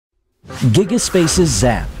GigaSpaces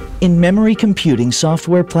XAP, in-memory computing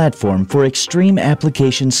software platform for extreme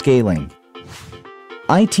application scaling.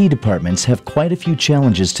 IT departments have quite a few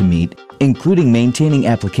challenges to meet, including maintaining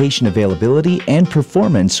application availability and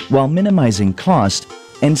performance while minimizing cost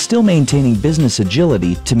and still maintaining business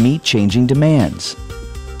agility to meet changing demands.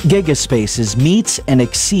 GigaSpaces meets and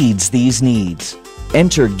exceeds these needs.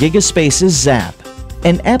 Enter GigaSpaces XAP,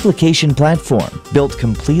 an application platform built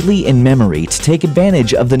completely in memory to take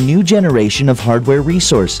advantage of the new generation of hardware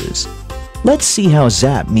resources. Let's see how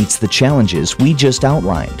XAP meets the challenges we just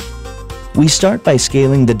outlined. We start by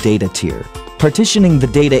scaling the data tier, partitioning the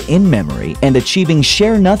data in memory and achieving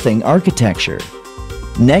share-nothing architecture.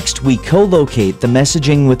 Next, we co-locate the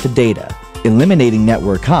messaging with the data, eliminating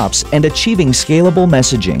network hops and achieving scalable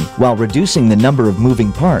messaging while reducing the number of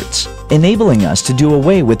moving parts, enabling us to do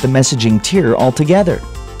away with the messaging tier altogether.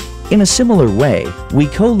 In a similar way, we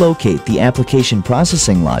co-locate the application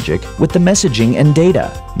processing logic with the messaging and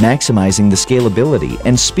data, maximizing the scalability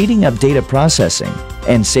and speeding up data processing,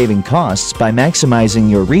 and saving costs by maximizing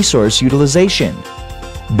your resource utilization.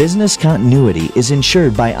 Business continuity is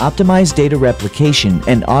ensured by optimized data replication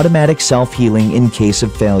and automatic self-healing in case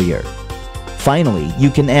of failure. Finally,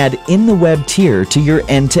 you can add in-the-web tier to your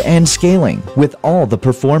end-to-end scaling with all the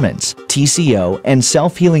performance, TCO, and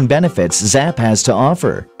self-healing benefits XAP has to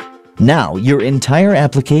offer. Now, your entire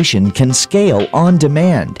application can scale on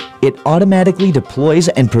demand. It automatically deploys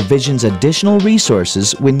and provisions additional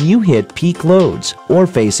resources when you hit peak loads or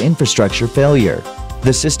face infrastructure failure.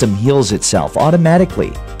 The system heals itself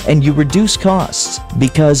automatically, and you reduce costs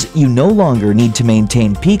because you no longer need to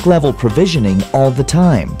maintain peak-level provisioning all the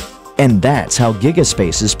time. And that's how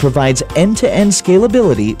GigaSpaces provides end-to-end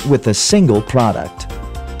scalability with a single product.